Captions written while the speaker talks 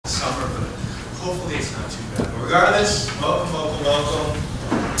Hopefully it's not too bad. But regardless, welcome, welcome, welcome.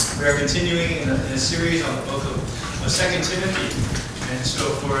 We are continuing in a series on the book of 2 Timothy. And so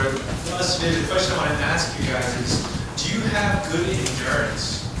for us today, the question I want to ask you guys is, do you have good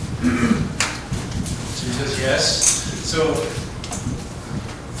endurance? So he says yes. So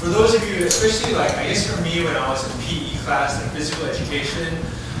for those of you, especially like, I guess for me when I was in PE class and physical education,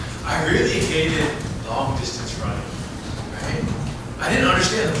 I really hated long distance running, right? I didn't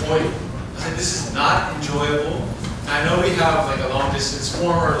understand the point. I was like, this is not enjoyable. I know we have like a long distance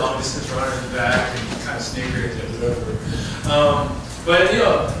former, long distance runner in the back, and you kind of snicker at whatever. But you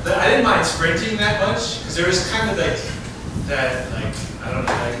know, I didn't mind sprinting that much because there was kind of like that, like I don't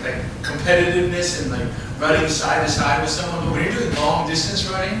know, like competitiveness and like running side to side with someone. But when you're doing long distance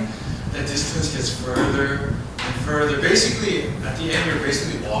running, that distance gets further and further. Basically, at the end, you're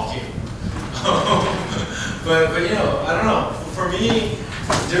basically walking. but you know, I don't know. For me,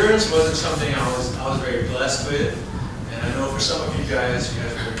 endurance wasn't something I was very blessed with. And I know for some of you guys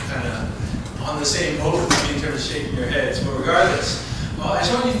were kind of on the same boat with me in terms of shaking your heads. But regardless, I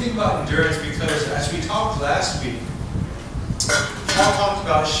just want you to think about endurance because as we talked last week, Paul talked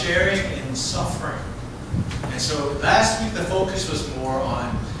about sharing in suffering. And so last week the focus was more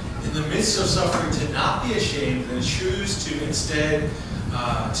on, in the midst of suffering, to not be ashamed and choose to instead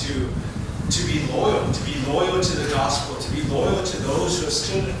to be loyal to the gospel, to be loyal to those who have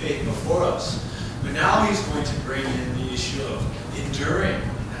stood in faith before us. But now he's going to bring in the issue of enduring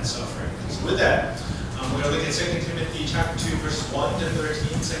that suffering. So with that, we're going to look at 2 Timothy chapter 2, verses 1 to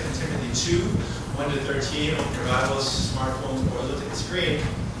 13, 2 Timothy 2, 1 to 13, open your Bibles, smartphones, or look at the screen.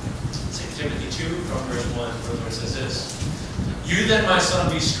 2 Timothy 2, from verse 1, where it says this. You then, my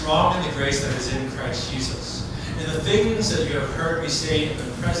son, be strong in the grace that is in Christ Jesus. And the things that you have heard me say in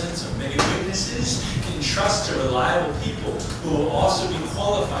the presence of many witnesses, entrust to reliable people who will also be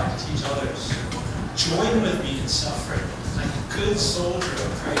qualified to teach others. Join with me in suffering, like a good soldier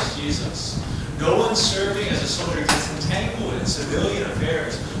of Christ Jesus. No one serving as a soldier gets entangled in civilian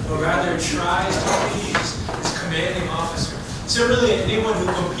affairs, but rather tries to please his commanding officer. Similarly, anyone who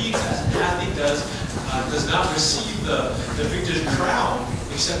competes as an athlete does not receive the victor's crown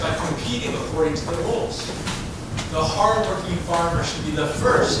except by competing according to the rules. The hard-working farmer should be the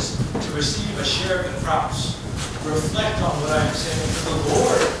first to receive a share of the crops. Reflect on what I am saying, for the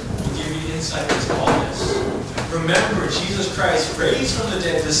Lord will give you insight into all this. Remember, Jesus Christ, raised from the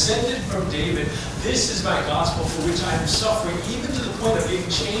dead, descended from David. This is my gospel for which I am suffering, even to the point of being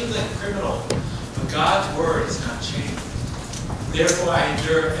chained like a criminal. But God's word is not chained. Therefore I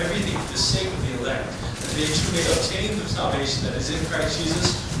endure everything for the sake of the elect, that they too may obtain the salvation that is in Christ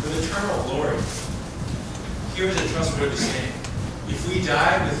Jesus with eternal glory. Here is a trustworthy saying. If we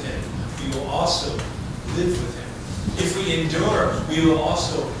die with him, we will also live with him. If we endure, we will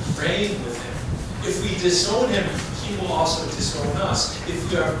also reign with him. If we disown him, he will also disown us.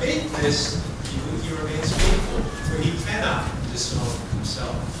 If we are faithless, he remains faithful, for he cannot disown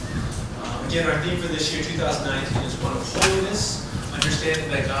himself. Again, our theme for this year, 2019, is one of holiness, understanding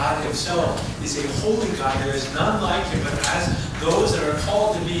that God himself is a holy God. There is none like him, but as those that are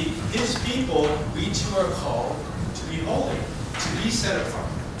called to be his people, we too are called to be holy, to be set apart,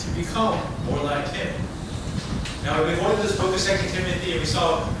 to become more like him. Now, we've been going to this book of 2 Timothy, and we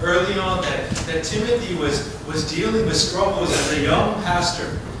saw early on that Timothy was dealing with struggles as a young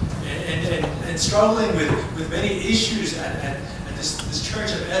pastor and struggling with many issues at this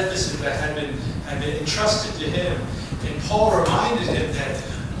church of Ephesus that had been entrusted to him. And Paul reminded him that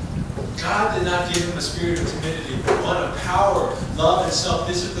God did not give him a spirit of timidity, but one of power, love, and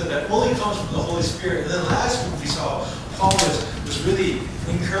self-discipline that only comes from the Holy Spirit. And then last week we saw Paul was really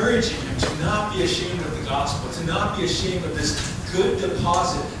encouraging him to not be ashamed of the gospel, to not be ashamed of this good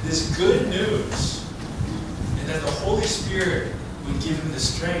deposit, this good news, and that the Holy Spirit would give him the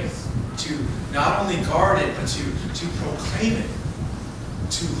strength to not only guard it, but to proclaim it,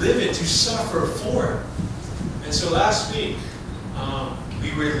 to live it, to suffer for it. And so last week,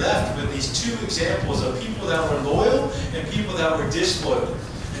 we were left with these two examples of people that were loyal and people that were disloyal.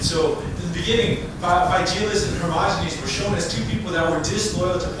 And so in the beginning, Phygelus and Hermogenes were shown as two people that were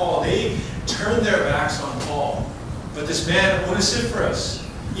disloyal to Paul. They turned their backs on Paul. But this man, Onesiphorus,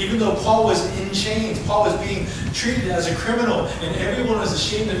 even though Paul was in chains, Paul was being treated as a criminal, and everyone was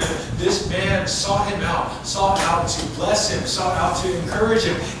ashamed of him, this man sought him out, sought out to bless him, sought out to encourage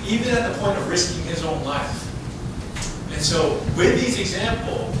him, even at the point of risking his own life. And so with these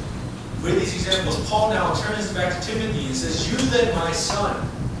examples, Paul now turns back to Timothy and says, you then, my son.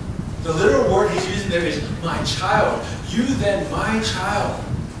 The literal word he's using there is my child. You then, my child.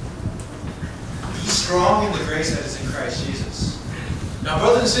 Be strong in the grace that is in Christ Jesus. Now,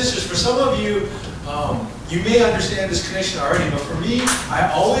 brothers and sisters, for some of you, you may understand this connection already, but for me,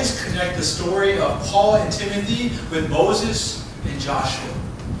 I always connect the story of Paul and Timothy with Moses and Joshua.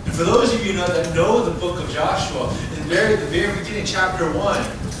 And for those of you that know the book of Joshua, in the very beginning, chapter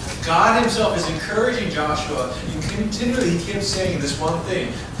 1, God himself is encouraging Joshua, and continually he keeps saying this one thing: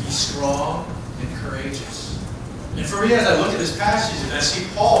 be strong and courageous. And for me, as I look at this passage and I see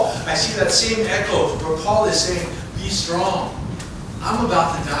Paul, I see that same echo where Paul is saying, be strong. I'm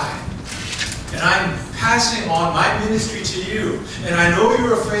about to die. And I'm passing on my ministry to you. And I know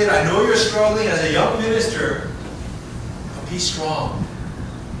you're afraid. I know you're struggling as a young minister. But be strong.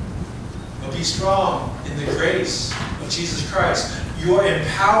 But be strong in the grace of Jesus Christ. You are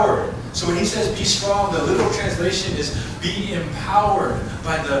empowered. So when he says be strong, the literal translation is be empowered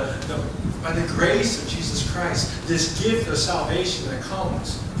by the grace of Jesus Christ. This gift of salvation that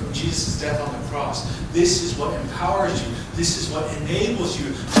comes from Jesus' death on the cross. This is what empowers you. This is what enables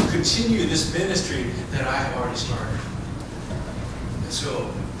you to continue this ministry that I have already started. And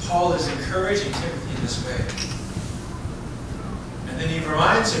so Paul is encouraging Timothy in this way. And then he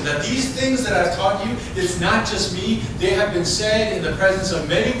reminds him that these things that I've taught you, it's not just me. They have been said in the presence of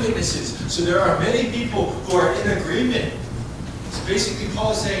many witnesses. So there are many people who are in agreement. So basically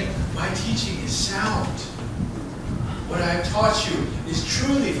Paul is saying, my teaching is sound. What I have taught you is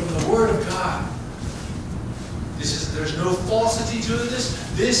truly from the Word of God. There's no falsity to this.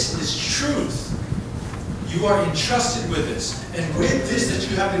 This is truth. You are entrusted with this. And with this that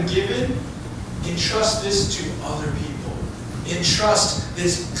you have been given, entrust this to other people. Entrust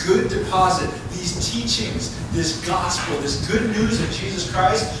this good deposit, these teachings, this gospel, this good news of Jesus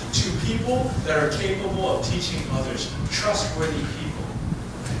Christ to people that are capable of teaching others. Trustworthy people.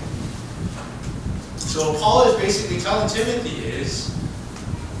 So Paul is basically telling Timothy is,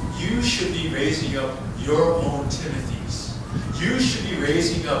 you should be raising up your own Timothys. You should be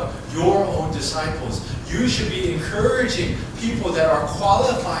raising up your own disciples. You should be encouraging people that are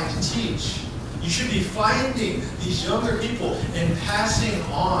qualified to teach. You should be finding these younger people and passing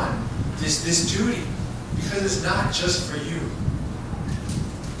on this duty, because it's not just for you.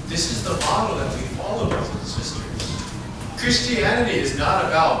 This is the model that we follow, brothers and sisters. Christianity is not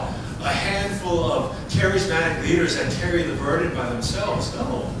about a handful of charismatic leaders that carry the burden by themselves.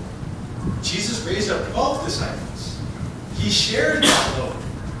 No. Jesus raised up 12 disciples. He shared that load.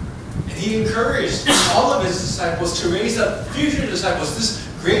 And he encouraged all of his disciples to raise up future disciples. This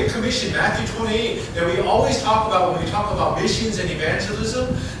Great Commission, Matthew 28, that we always talk about when we talk about missions and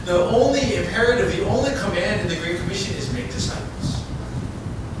evangelism, the only imperative, the only command in the Great Commission is make disciples.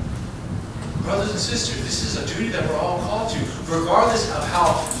 Brothers and sisters, this is a duty that we're all called to. Regardless of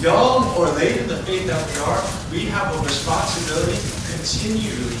how young or late in the faith that we have a responsibility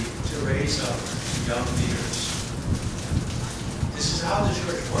continually to raise up young leaders. This is how the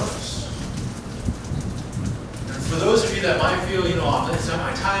church works. And for those of you that might feel, it's not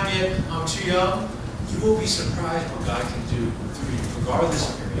my time yet, I'm too young, you will be surprised what God can do through you, regardless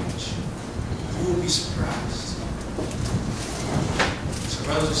of your age. You will be surprised. So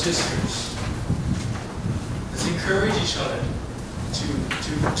brothers and sisters, let's encourage each other to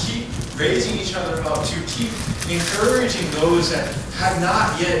keep raising each other up, to keep encouraging those that have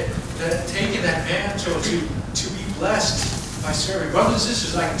not yet taken that mantle to be blessed by serving. Brothers and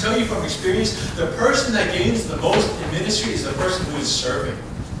sisters, I can tell you from experience, the person that gains the most in ministry is the person who is serving.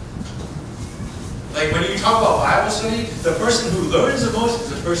 Like when you talk about Bible study, the person who learns the most is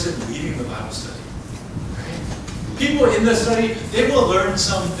the person leading the Bible study. Right? People in the study, they will learn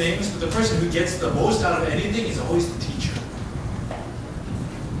some things, but the person who gets the most out of anything is always the teacher.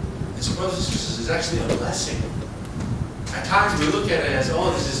 And so, brothers and sisters, it's actually a blessing. At times we look at it as,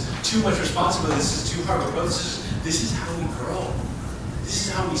 this is too much responsibility, this is too hard. But brothers and sisters, this is how we grow. This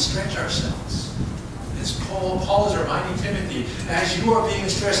is how we stretch ourselves. As Paul is reminding Timothy, as you are being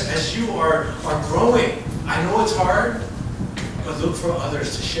stretched, as you are growing, I know it's hard, but look for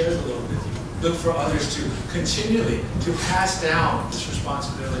others to share the load with you. Look for others to continually to pass down this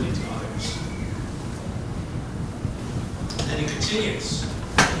responsibility to others. And then he continues.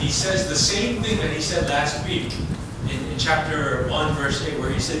 And he says the same thing that he said last week in chapter 1, verse 8,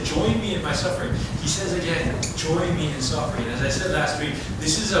 where he said, join me in my suffering. He says again, join me in suffering. And as I said last week,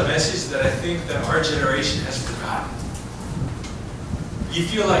 this is a message that I think that our generation has forgotten. You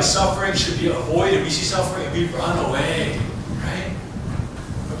feel like suffering should be avoided. We see suffering and we run away, right?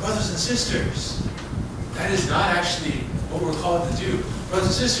 But brothers and sisters, that is not actually what we're called to do.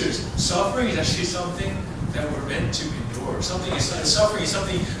 Brothers and sisters, suffering is actually something that we're meant to endure. Suffering is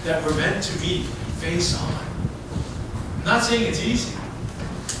something that we're meant to be face on. I'm not saying it's easy,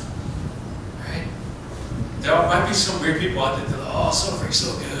 right? There might be some weird people out there that, oh, suffering's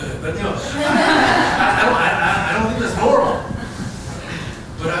so good. But, you know, I don't think that's normal.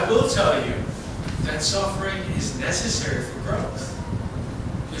 But I will tell you that suffering is necessary for growth.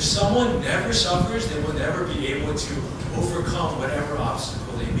 If someone never suffers, they will never be able to overcome whatever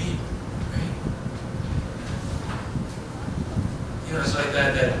obstacle they meet. Right? You know, it's like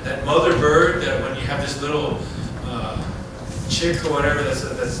that mother bird that when you have this little chick or whatever that's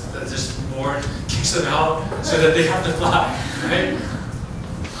just born, kicks them out so that they have to fly, right?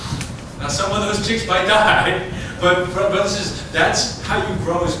 Now some of those chicks might die, but that's how you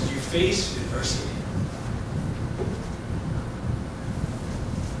grow, is when you face adversity.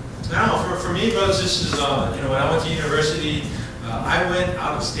 Now, for me, brothers and sisters, you know, when I went to university, I went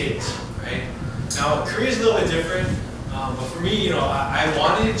out of state, right? Now, Korea's a little bit different. But for me, you know, I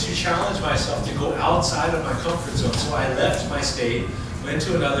wanted to challenge myself to go outside of my comfort zone. So I left my state, went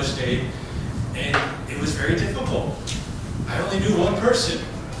to another state, and it was very difficult. I only knew one person,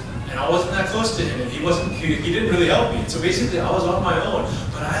 and I wasn't that close to him, and he didn't really help me. So basically, I was on my own.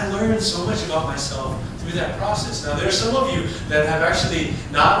 But I learned so much about myself through that process. Now, there are some of you that have actually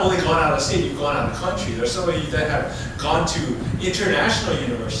not only gone out of state, you've gone out of country. There are some of you that have gone to international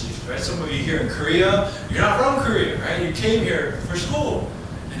universities. Right? Some of you here in Korea, you're not from Korea, right? You came here for school.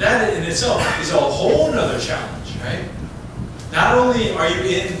 And that in itself is a whole nother challenge, right? Not only are you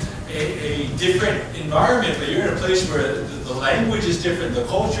in a different environment, but you're in a place where the language is different, the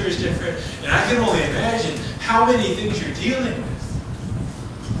culture is different, and I can only imagine how many things you're dealing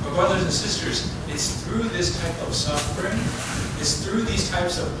with. But brothers and sisters, it's through this type of suffering, it's through these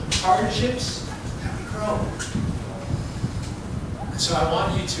types of hardships that we grow. So I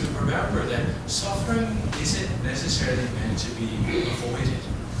want you to remember that suffering isn't necessarily meant to be avoided.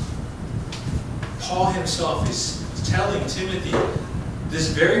 Paul himself is telling Timothy, this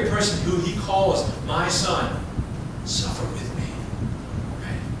very person who he calls my son, suffer with me.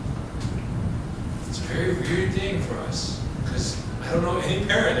 Right? It's a very weird thing for us, because I don't know any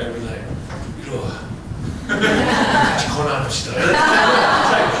parent that would be like,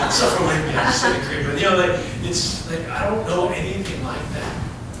 suffer with me. I just said it great, but you know, like it's like I don't know anything like that.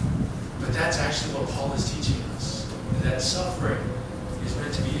 But that's actually what Paul is teaching us. That suffering is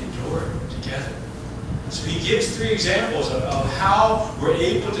meant to be endured together. So he gives 3 examples of how we're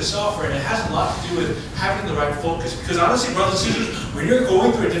able to suffer, and it has a lot to do with having the right focus. Because honestly, brothers and sisters, when you're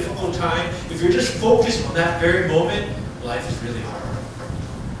going through a difficult time, if you're just focused on that very moment, life is really hard.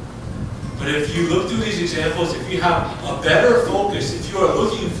 But if you look through these examples, if you have a better focus, if you are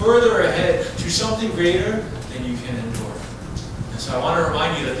looking further ahead to something greater, then you can endure. And so I want to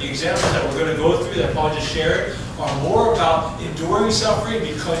remind you that the examples that we're going to go through that Paul just shared are more about enduring suffering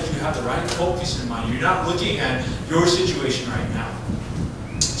because you have the right focus in mind. You're not looking at your situation right now.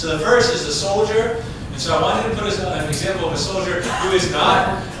 So the first is the soldier. And so I wanted to put an example of a soldier who is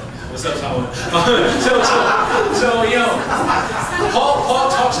not... What's up, Tom? So, you know, Paul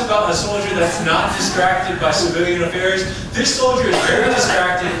talks about a soldier that's not distracted by civilian affairs. This soldier is very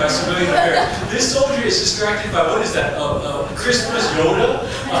distracted by civilian affairs. This soldier is distracted by, what is that, Christmas Yoda?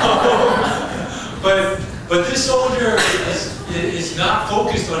 But this soldier is not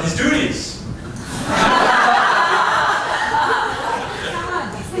focused on his duties.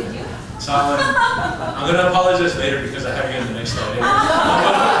 So I'm going to apologize later because I have you on the next slide.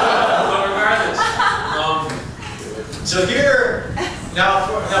 But regardless, so here, now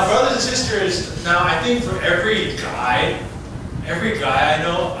brothers and sisters, now I think for every guy I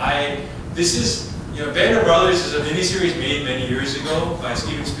know, this is, you know, Band of Brothers is a miniseries made many years ago by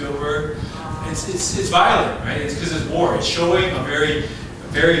Steven Spielberg. It's violent, right? It's because it's war. It's showing a very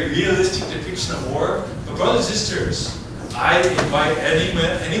realistic depiction of war. But brothers and sisters, I invite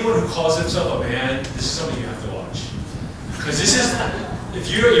anyone who calls himself a man, this is something you have to watch. Because this is, if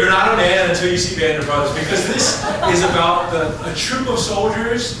you're not a man until you see Band of Brothers, because this is about a troop of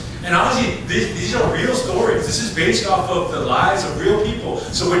soldiers, and honestly, these are real stories. This is based off of the lives of real people.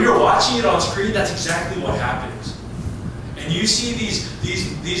 So when you're watching it on screen, that's exactly what happens. And you see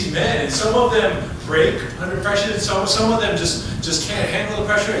these men, and some of them break under pressure, and some of them just can't handle the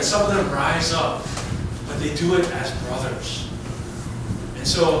pressure, and some of them rise up. But they do it as brothers. And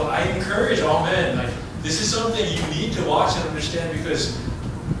so I encourage all men, like, this is something you need to watch and understand, because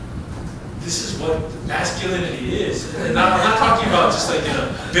this is what masculinity is. And I'm not talking about just like in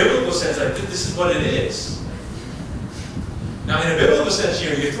a biblical sense, like this is what it is. Now in a biblical sense, you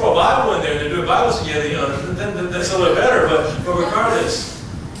know, you throw a Bible in there and they're doing Bibles together, you know, then that's a little better, but regardless,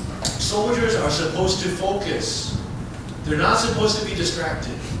 soldiers are supposed to focus. They're not supposed to be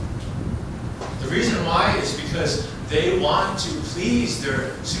distracted. The reason why is because they want to please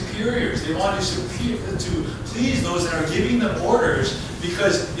their superiors. They want to please those that are giving them orders,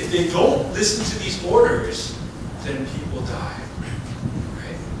 because if they don't listen to these orders, then people die.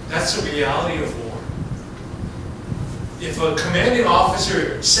 Right? That's the reality of war. If a commanding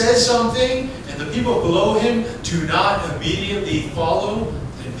officer says something and the people below him do not immediately follow,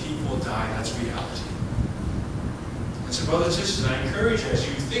 then people die. That's reality. And so, brothers and sisters, I encourage you, as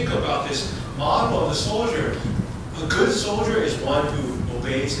you think about this model of the soldier, a good soldier is one who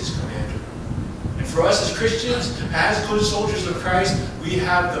obeys his commander. And for us as Christians, as good soldiers of Christ, we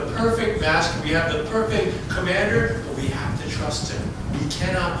have the perfect master, we have the perfect commander, but we have to trust him. We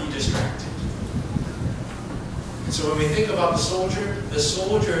cannot be distracted. And so when we think about the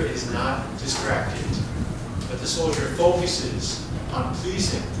soldier is not distracted, but the soldier focuses on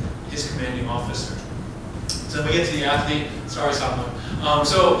pleasing his commanding officer. So then we get to the athlete. Sorry, Samuel.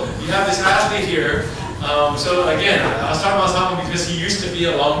 So you have this athlete here. So again, I was talking about Samuel because he used to be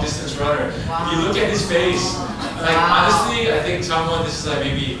a long distance runner. Wow. If you look at his face, like honestly, I think Samuel, this is like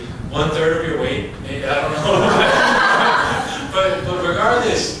maybe 1/3 of your weight. Maybe, I don't know. but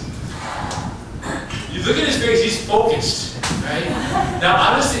regardless, you look at his face, he's focused, right? Now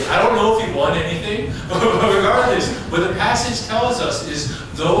honestly, I don't know if he won anything, but regardless, what the passage tells us is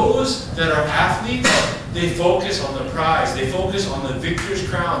those that are athletes, they focus on the prize. They focus on the victor's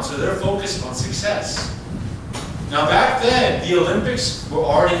crown. So they're focused on success. Now back then, the Olympics were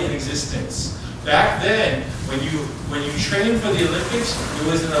already in existence. Back then, when you trained for the Olympics, it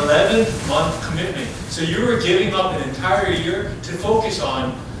was an 11-month commitment. So you were giving up an entire year to focus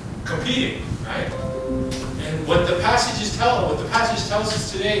on competing, right? And what the passage tells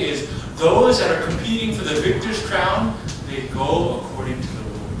us today is those that are competing for the victor's crown, they go according to the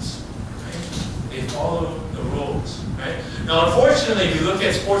rules. They follow the rules, right? Now, unfortunately, if you look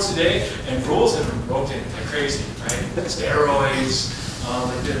at sports today, and rules have been broken like crazy, right? Steroids,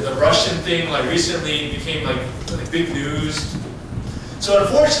 like the Russian thing, like recently became like big news. So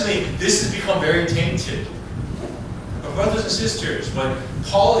unfortunately, this has become very tainted. But brothers and sisters, what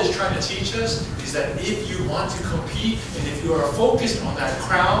Paul is trying to teach us is that if you want to compete, and if you are focused on that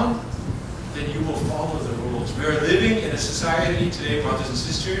crown, then you will follow the rules. We are living in a society today, brothers and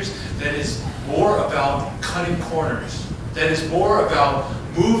sisters, that is more about cutting corners, that is more about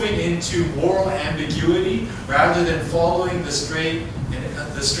moving into moral ambiguity rather than following the straight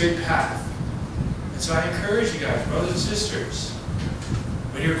path. And so I encourage you guys, brothers and sisters,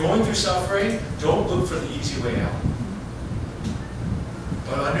 when you're going through suffering, don't look for the easy way out.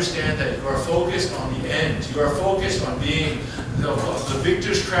 But understand that you are focused on the end. You are focused on being the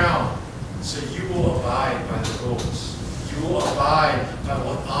victor's crown. So you will abide by the rules. You will abide by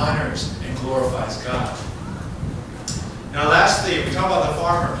what honors and glorifies God. Now lastly, we talk about the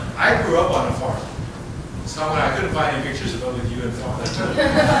farmer. I grew up on a farm. So I couldn't find any pictures of you and farm. I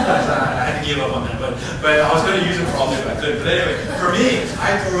had to give up on that. But I was going to use them for all day, but I couldn't. But anyway, for me,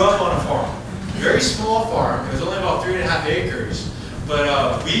 I grew up on a farm. Very small farm. It was only about 3.5 acres.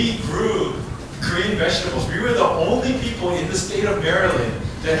 But we grew Korean vegetables. We were the only people in the state of Maryland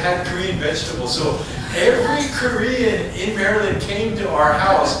that had Korean vegetables. So every Korean in Maryland came to our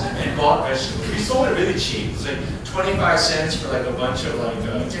house and bought vegetables. We sold it really cheap. It was like 25 cents for like a bunch of like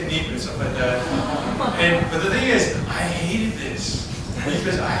kidney and stuff like that. But the thing is, I hated this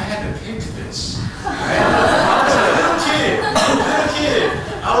because I had to pick this. Right? I was a little kid.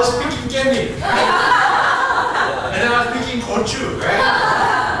 I was picking kidney. Right? And then I was picking gochu, right?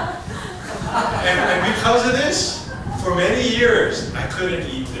 And because of this, for many years, I couldn't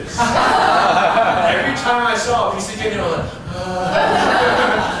eat this. Every time I saw a piece of kidney, I was like,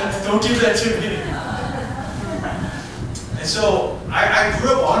 don't give that to me. And so I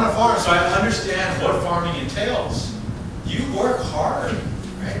grew up on a farm, so I understand what farming entails. You work hard,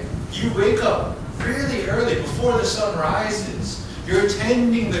 right? You wake up really early before the sun rises. You're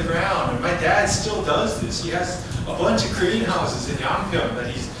tending the ground, and my dad still does this. He has a bunch of greenhouses in Yangpyeong that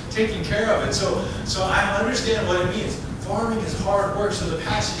he's taking care of. And so I understand what it means. Farming is hard work, so the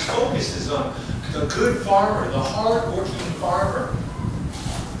passage focuses on the good farmer, the hard-working farmer.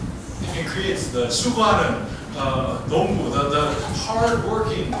 In Korea, it's the suga는 농부, the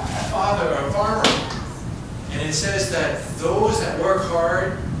hard-working father or farmer. And it says that those that work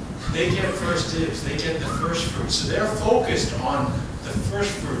hard, they get first dibs, they get the first fruits. So they're focused on the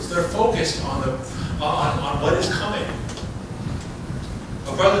first fruits. They're focused on what is coming.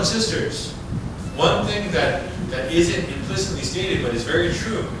 But brothers and sisters, one thing that isn't implicitly stated but is very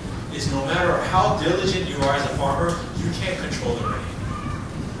true is no matter how diligent you are as a farmer, you can't control the rain.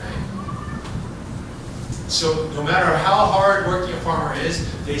 Right? So no matter how hard working a farmer is,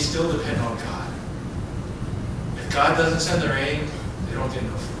 they still depend on God. If If God doesn't send the rain, they don't get no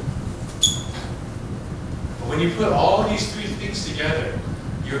food. But when you put all these three things together,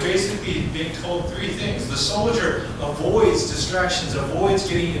 you're basically being told three things. The soldier avoids distractions, avoids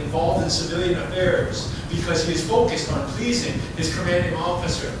getting involved in civilian affairs because he is focused on pleasing his commanding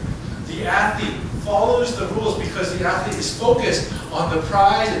officer. The athlete follows the rules because the athlete is focused on the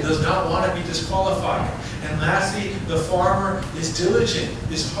prize and does not want to be disqualified. And lastly, the farmer is diligent,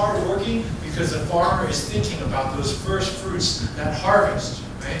 is hardworking because the farmer is thinking about those first fruits, that harvest,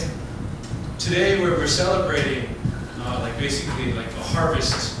 right? Today we're celebrating basically like a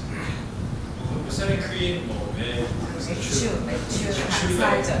harvest. Was that in Korean? So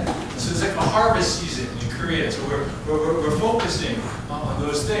it's like a harvest season in Korea. So we're focusing on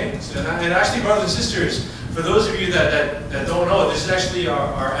those things. And actually, brothers and sisters, for those of you that don't know, this is actually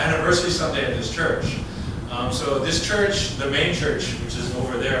our anniversary Sunday at this church. So this church, the main church, which is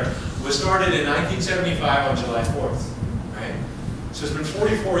over there, was started in 1975 on July 4th, right? So it's been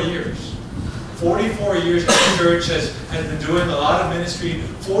 44 years. 44 years the church has been doing a lot of ministry,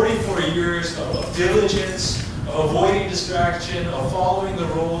 44 years of diligence, of avoiding distraction, of following the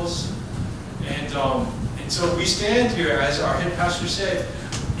rules. And so we stand here, as our head pastor said,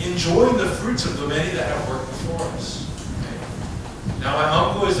 enjoying the fruits of the many that have worked before us. Okay? Now my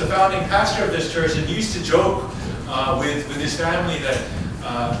uncle is the founding pastor of this church and he used to joke with his family that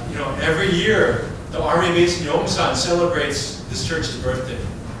every year the Army base in Yongsan celebrates this church's birthday.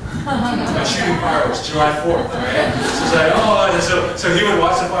 By shooting fireworks, July 4th, right? So it's like, oh, so he would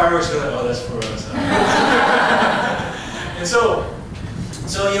watch the fireworks and be like, oh, that's for us. And so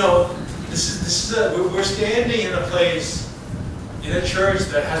we're standing in a place, in a church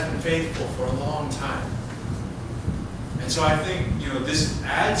that has been faithful for a long time. And so I think, this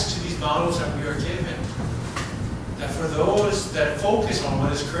adds to these models that we are given. That for those that focus on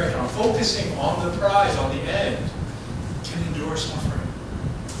what is correct, on focusing on the prize, on the end, can endure suffering.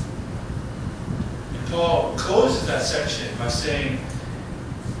 Paul closes that section by saying,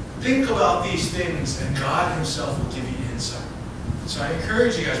 think about these things and God himself will give you insight. So I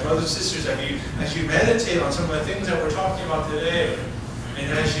encourage you guys, brothers and sisters, as you meditate on some of the things that we're talking about today, and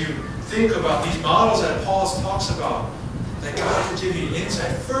as you think about these models that Paul talks about, that God will give you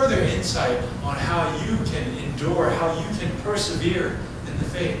insight, further insight on how you can endure, how you can persevere in the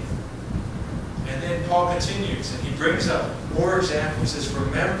faith. And then Paul continues, and he brings up more examples. He says,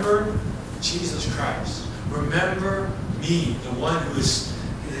 remember Jesus Christ. Remember me, the one who is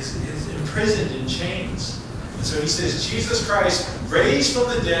imprisoned in chains. And so he says, Jesus Christ, raised from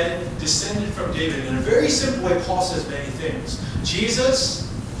the dead, descended from David. In a very simple way, Paul says many things.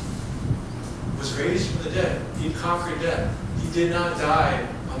 Jesus was raised from the dead. He conquered death. He did not die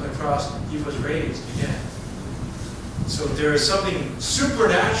on the cross. He was raised again. So there is something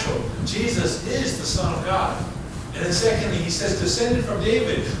supernatural. Jesus is the Son of God. And then secondly, he says, descended from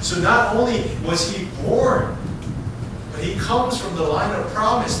David. So not only was he born, but he comes from the line of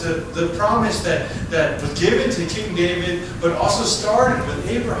promise, the promise that was given to King David, but also started with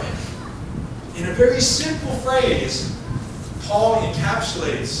Abraham. In a very simple phrase, Paul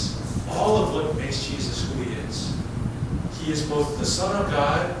encapsulates all of what makes Jesus who he is. He is both the Son of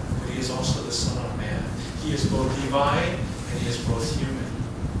God, but he is also the Son of Man. He is both divine and he is both human.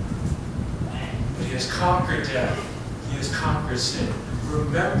 He has conquered death. He has conquered sin.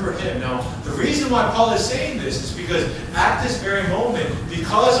 Remember him. Now, the reason why Paul is saying this is because at this very moment,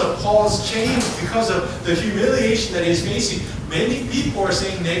 because of Paul's change, because of the humiliation that he's facing, many people are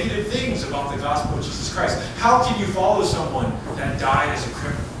saying negative things about the gospel of Jesus Christ. How can you follow someone that died as a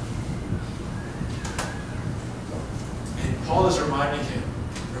criminal? And Paul is reminding him,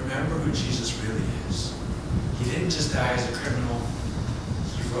 remember who Jesus really is. He didn't just die as a criminal.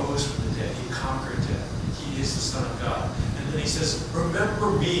 He rose from the dead. He conquered death. He is the Son of God. And then he says,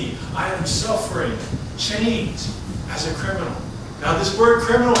 remember me. I am suffering, chained as a criminal. Now this word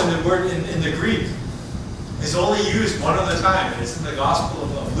criminal in the Greek is only used one other time. It's in the Gospel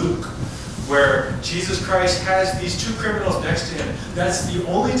of Luke, where Jesus Christ has these two criminals next to him. That's the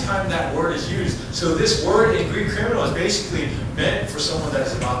only time that word is used. So this word in Greek, criminal, is basically meant for someone that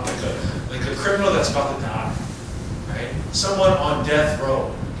is about like a criminal that's about to die. Right? Someone on death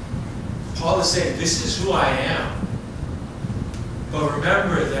row. Paul is saying, this is who I am. But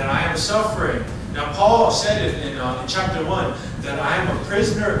remember that I am suffering. Now Paul said it in chapter 1, that I am a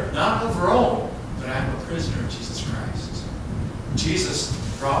prisoner, not of Rome, but I am a prisoner of Jesus Christ. Jesus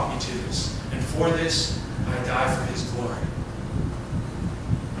brought me to this. And for this, I die for his glory.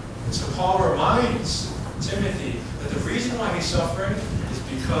 And so Paul reminds Timothy that the reason why he's suffering is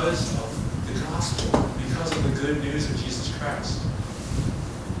because of the gospel, because of the good news of Jesus Christ.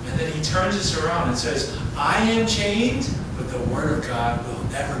 And then he turns this around and says, I am chained, but the word of God will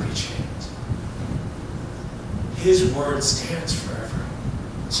never be chained. His word stands forever.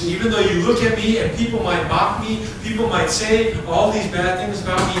 So even though you look at me and people might mock me, people might say all these bad things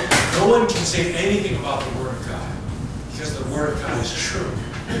about me, no one can say anything about the word of God, because the word of God is true.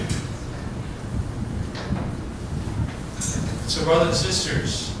 So brothers and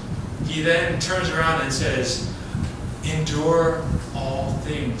sisters, he then turns around and says, endure all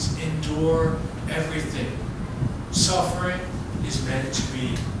things. Endure everything. Suffering is meant to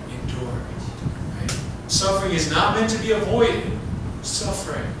be endured. Right? Suffering is not meant to be avoided.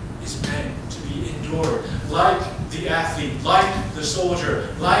 Suffering is meant to be endured. Like the athlete, like the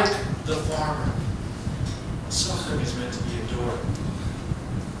soldier, like the farmer. Suffering is meant to be endured.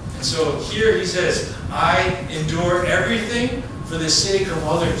 And so here he says, I endure everything for the sake of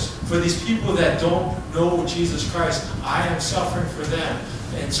others. For these people that don't know Jesus Christ, I am suffering for them.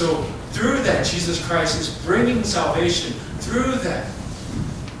 And so through that, Jesus Christ is bringing salvation. Through that,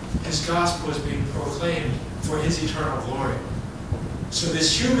 his gospel is being proclaimed for his eternal glory. So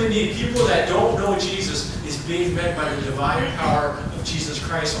this human need, people that don't know Jesus, is being met by the divine power of Jesus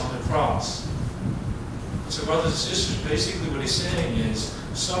Christ on the cross. So brothers and sisters, basically what he's saying is,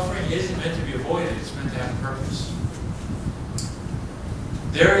 suffering isn't meant to be avoided, it's meant to have a purpose.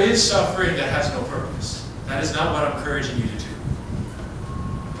 There is suffering that has no purpose. That is not what I'm encouraging you to do.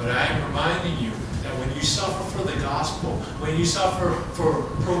 But I am reminding you that when you suffer for the gospel, when you suffer for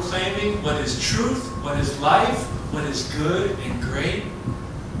proclaiming what is truth, what is life, what is good and great,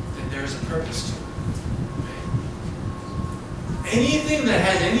 then there is a purpose to it. Okay? Anything that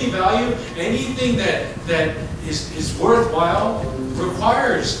has any value, anything that is worthwhile,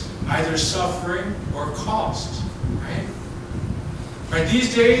 requires either suffering or cost. Right? Right?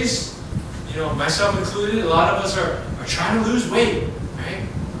 These days, myself included, a lot of us are trying to lose weight. Right?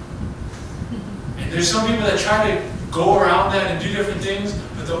 And there's some people that try to go around that and do different things,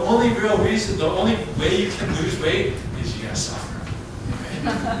 but the only real reason, the only way you can lose weight is you gotta suffer.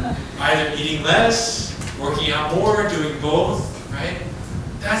 Right? Either eating less, working out more, doing both, right?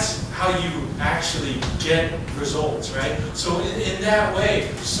 That's how you actually get results, right? So in that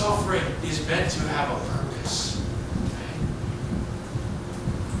way, suffering is meant to have a purpose. Right?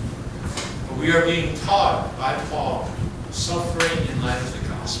 But we are being taught by Paul, suffering in light of the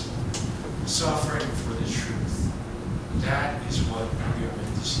gospel, suffering for the truth. That is what we are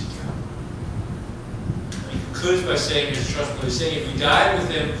meant to seek out. He concludes by saying, he's trustworthy, saying, if we die with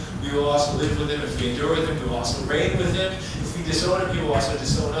him, we will also live with him. If we endure with him, we will also reign with him. If we disown him, he will also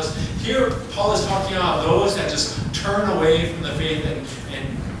disown us. Here, Paul is talking about those that just turn away from the faith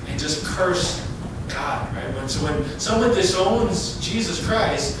and just curse God. Right? So when someone disowns Jesus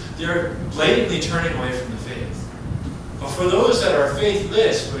Christ, they're blatantly turning away from the faith. But for those that are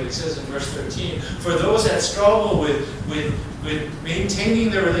faithless, what it says in verse 13, for those that struggle with maintaining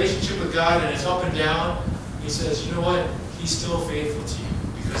their relationship with God and it's up and down, he says, you know what? He's still faithful to you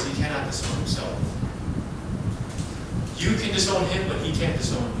because he cannot disown himself. You can disown him, but he can't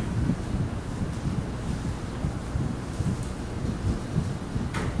disown you.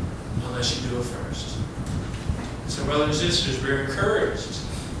 Unless you do it first. So brothers and sisters, we're encouraged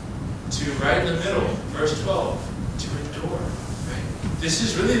to, right in the middle, verse 12, to endure. Right? This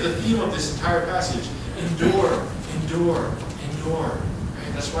is really the theme of this entire passage. Endure, endure, endure.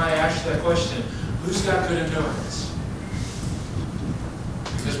 Right? That's why I asked you that question. Who's got good endurance?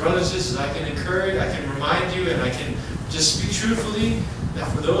 Because brothers and sisters, I can encourage, I can remind you, and I can just speak truthfully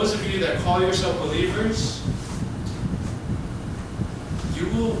that for those of you that call yourself believers, you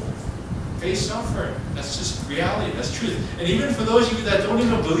will face suffering. That's just reality. That's truth. And even for those of you that don't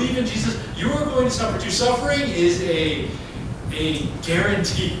even believe in Jesus, you are going to suffer too. Suffering is a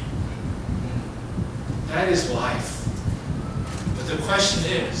guarantee. That is life. But the question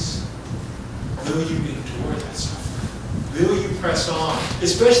is, will you endure that suffering? Will you press on?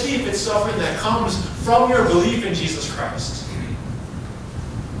 Especially if it's suffering that comes from your belief in Jesus Christ.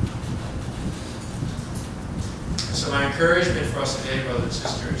 So my encouragement for us today, brothers and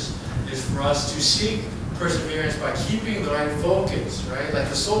sisters, is for us to seek perseverance by keeping the right focus, right? Like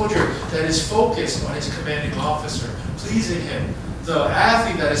the soldier that is focused on his commanding officer, pleasing him. The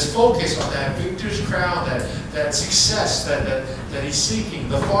athlete that is focused on that victor's crown, that success that he's seeking.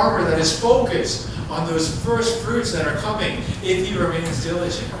 The farmer that is focused on those first fruits that are coming if he remains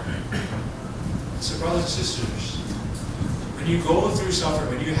diligent. So brothers and sisters, when you go through suffering,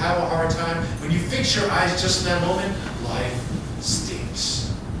 when you have a hard time, when you fix your eyes just in that moment, life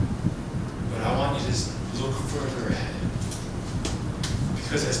stinks. But I want you to look further ahead.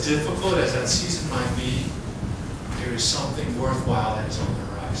 Because as difficult as that season might be, there is something worthwhile that is on the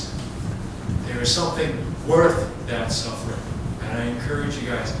horizon. there is something worth that suffering. And I encourage you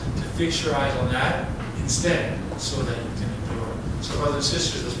guys to fix your eyes on that instead, so that you can endure. So brothers and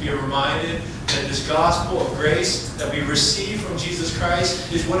sisters, let's be reminded that this gospel of grace that we receive from Jesus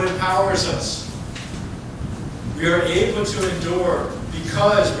Christ is what empowers us. We are able to endure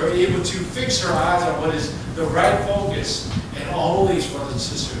because we're able to fix our eyes on what is the right focus. And always, brothers and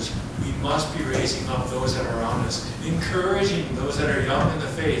sisters, we must be raising up those that are around us, encouraging those that are young in the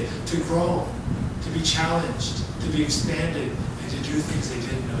faith to grow, to be challenged, to be expanded, and to do things they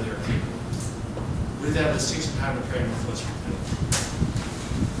didn't know they were capable of. With that, let's take some time to pray and let's repent.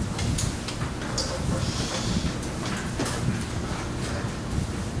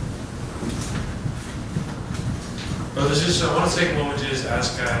 Brothers and sisters, I want to take a moment to just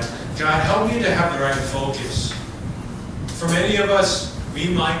ask God, God, help me to have the right focus. For many of us, we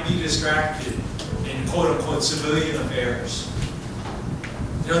might be distracted in quote-unquote civilian affairs.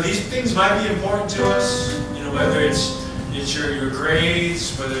 You know, these things might be important to us, you know, whether it's your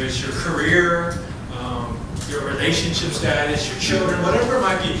grades, whether it's your career, your relationship status, your children, whatever it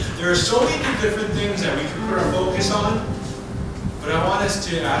might be. There are so many different things that we can put our focus on. But I want us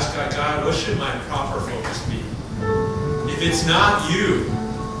to ask God, God, what should my proper focus be? If it's not you,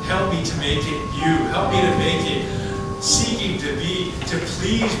 help me to make it you. Help me to make it seeking to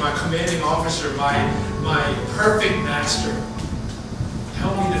please my commanding officer, my perfect master.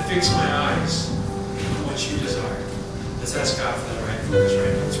 Help me to fix my eyes on what you desire. Let's ask God for that right focus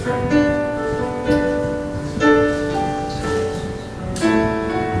right now. Let's pray.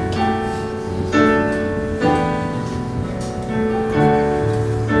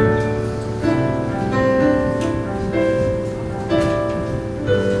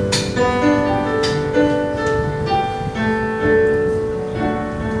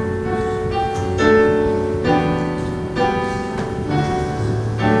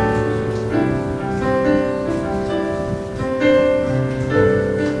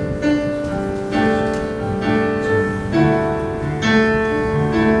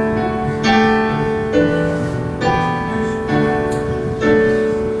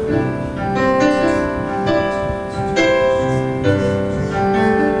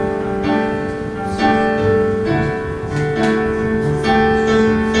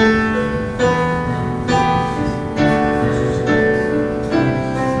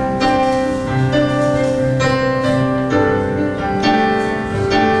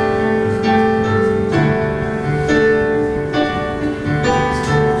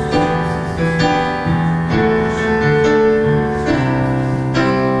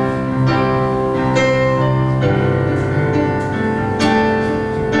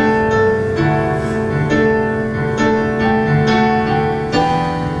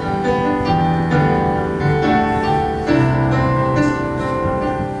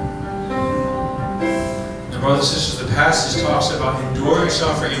 Passage talks about enduring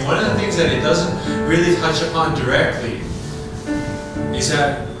suffering, and one of the things that it doesn't really touch upon directly is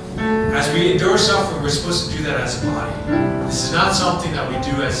that as we endure suffering, we're supposed to do that as a body. This is not something that we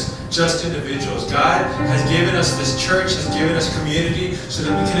do as just individuals. God has given us this church, has given us community, so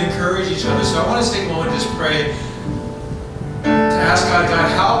that we can encourage each other. So I want to take a moment and just pray to ask God,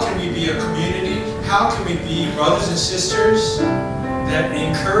 how can we be a community? How can we be brothers and sisters that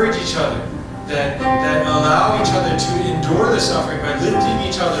encourage each other? That allow each other to endure the suffering by lifting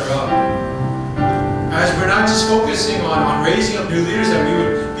each other up. As we're not just focusing on raising up new leaders, that we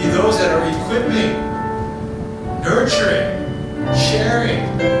would be those that are equipping, nurturing, sharing.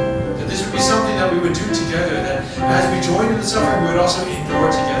 That this would be something that we would do together. That as we join in the suffering, we would also endure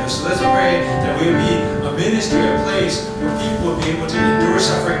together. So let's pray that we would be a ministry, a place where people would be able to endure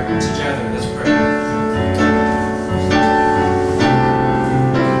suffering together. Let's pray.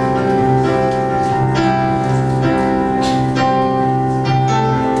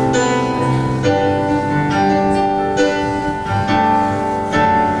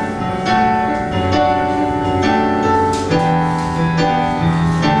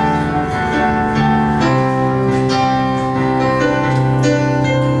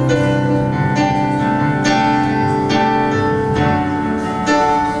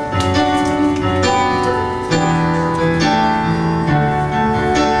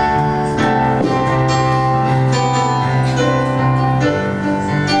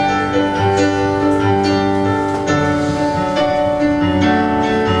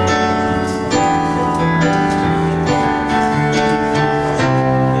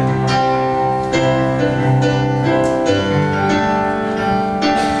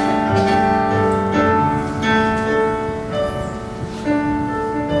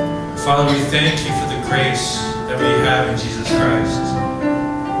 Father, we thank you for the grace that we have in Jesus Christ.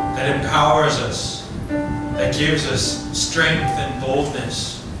 that empowers us, that gives us strength and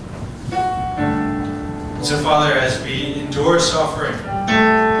boldness. So Father, as we endure suffering,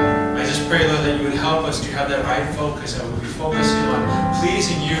 I just pray, Lord, that you would help us to have that right focus, that we'll be focusing on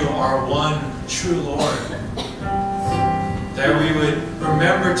pleasing you, our one true Lord. That we would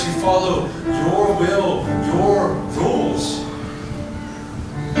remember to follow your will, your rules,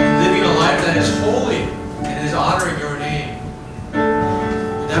 living a life that is holy and is honoring your name.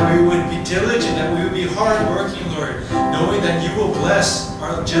 And that we would be diligent, that we would be hardworking, Lord, knowing that you will bless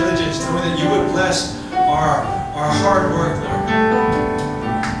our diligence, knowing that you would bless our hard work, Lord.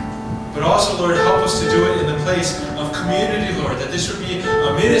 But also, Lord, help us to do it in the place of community, Lord, that this would be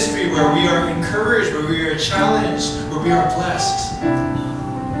a ministry where we are encouraged, where we are challenged, where we are blessed.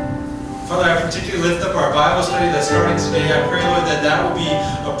 Father, I particularly lift up our Bible study that's starting today. I pray, Lord, that that will be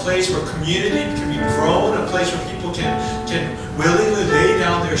a place where community can be grown, a place where people can willingly lay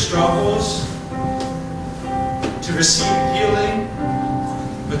down their struggles to receive healing,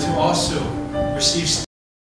 but to also receive